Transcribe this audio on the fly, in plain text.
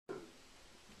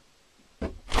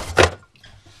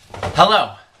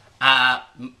Hello,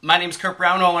 my name is Kurt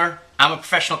Braunohler. I'm a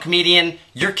professional comedian.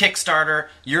 You're Kickstarter.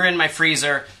 You're in my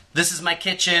freezer. This is my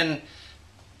kitchen.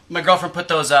 My girlfriend put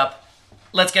those up.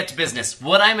 Let's get to business.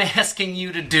 What I'm asking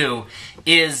you to do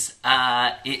is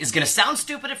going to sound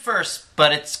stupid at first,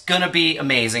 but it's going to be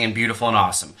amazing and beautiful and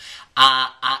awesome.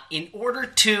 In order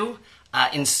to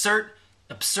insert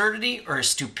absurdity or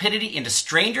stupidity into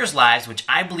strangers' lives, which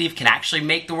I believe can actually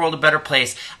make the world a better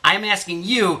place, I'm asking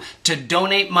you to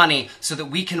donate money so that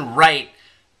we can write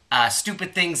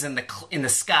stupid things in the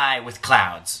sky with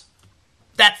clouds.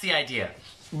 That's the idea.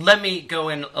 Let me go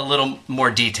in a little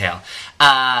more detail.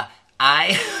 I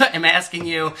am asking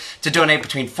you to donate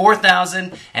between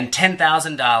 $4,000 and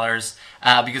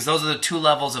 $10,000 because those are the two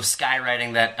levels of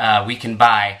skywriting that we can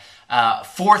buy.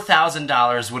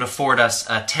 $4,000 would afford us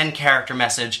a 10-character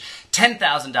message.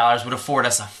 $10,000 would afford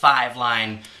us a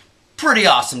 5-line, pretty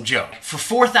awesome joke. For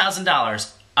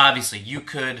 $4,000, obviously, you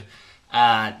could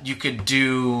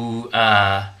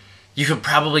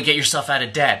probably get yourself out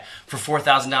of debt. For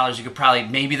 $4,000, you could probably,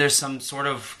 maybe there's some sort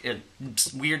of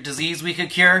weird disease we could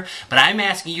cure, but I'm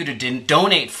asking you to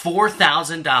donate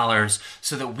 $4,000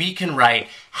 so that we can write,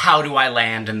 "How do I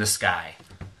land in the sky?"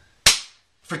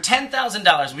 For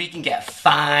 $10,000, we can get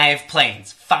 5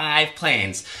 planes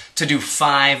to do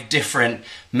 5 different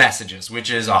messages, which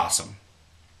is awesome.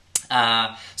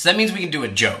 So that means we can do a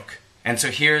joke. And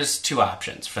so here's 2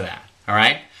 options for that, all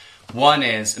right? One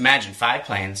is, imagine 5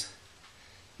 planes,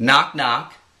 knock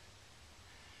knock,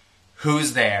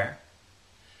 who's there,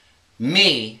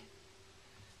 me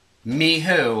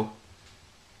who,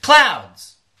 clouds.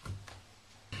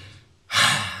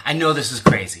 I know this is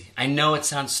crazy. I know it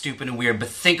sounds stupid and weird, but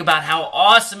think about how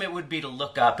awesome it would be to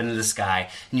look up into the sky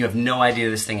and you have no idea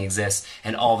this thing exists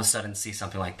and all of a sudden see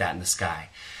something like that in the sky.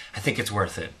 I think it's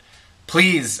worth it.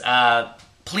 Please,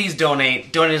 please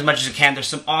donate. Donate as much as you can. There's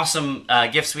some awesome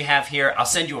gifts we have here. I'll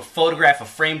send you a photograph, a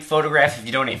framed photograph if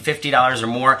you donate $50 or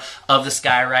more of the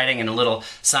skywriting and a little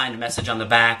signed message on the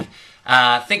back.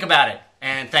 Think about it,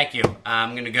 and thank you.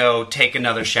 I'm going to go take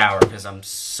another shower because I'm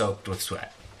soaked with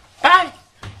sweat. Bye!